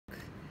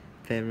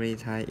family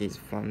time is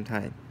fun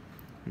time.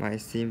 My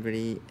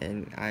family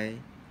and I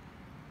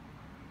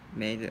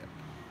made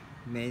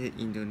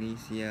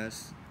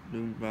Indonesia's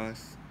Lombok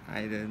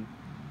Island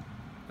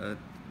a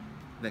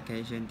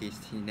vacation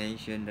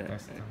destination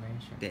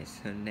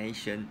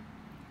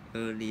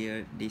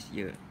earlier this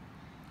year.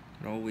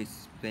 Now we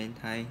spend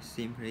time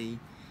simply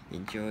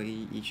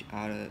enjoying each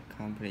other's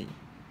company.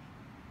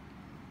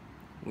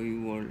 We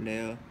were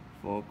there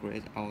for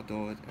great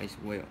outdoors as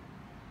well.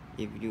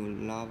 If you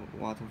love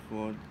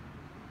waterfalls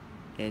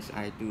as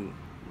I do,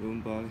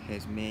 Lombok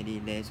has many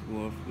that's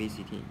worth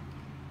visiting.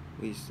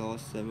 We saw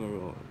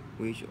several,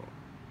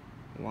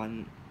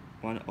 one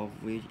of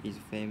which is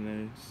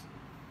famous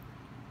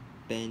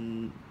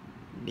Benedictine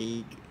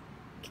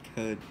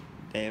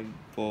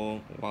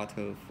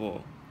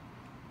waterfall.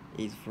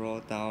 It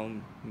flows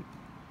down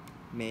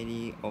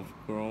many of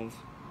groves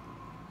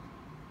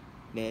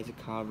that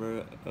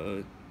cover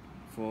a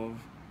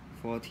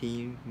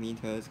 14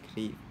 meters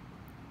cliff.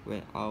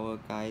 When our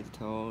guide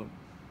tell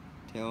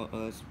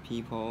us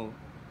people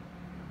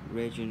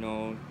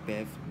regularly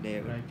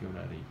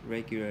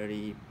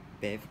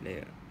bathe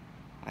there,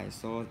 I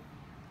thought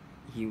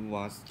he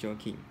was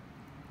joking.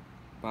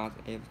 But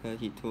after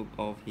he took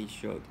off his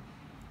shirt,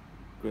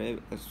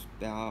 grabbed a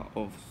bar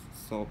of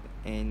soap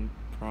and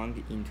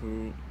plunged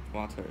into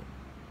water,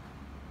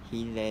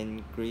 he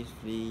then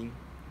gracefully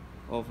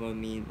offered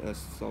me a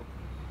soap.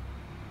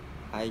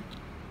 I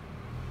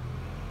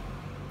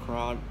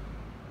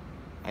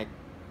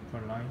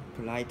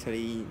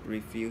politely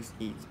refused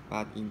it,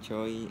 but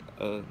enjoyed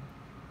a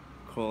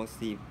close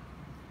sip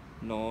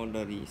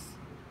nonetheless.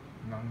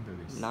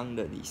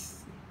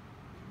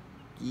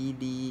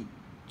 Gidi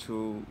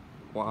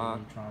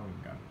Trawangan,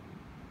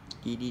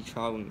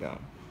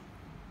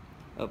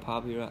 a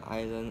popular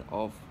island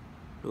of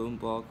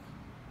Lombok's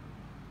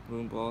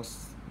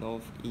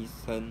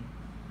northeastern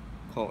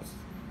coast,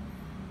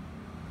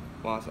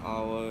 was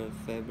our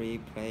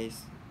favorite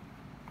place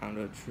on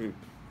the trip.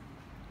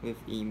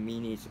 Within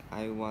minutes,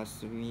 I was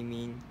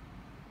swimming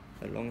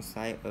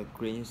alongside a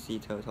green sea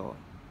turtle,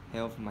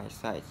 half my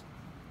size.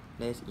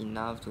 That's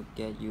enough to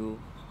get you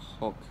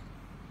hooked.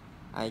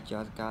 I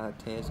just got a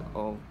taste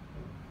of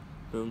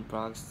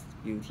Lombok's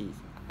beauty.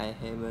 I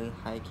haven't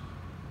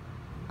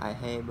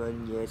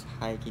yet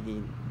hiked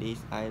in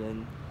this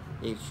island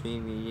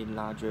extremely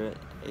larger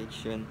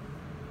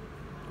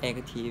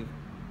active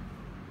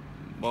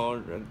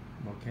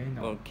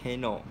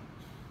volcano.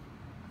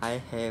 I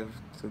have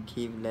to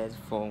keep that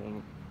for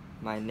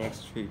my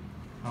next trip.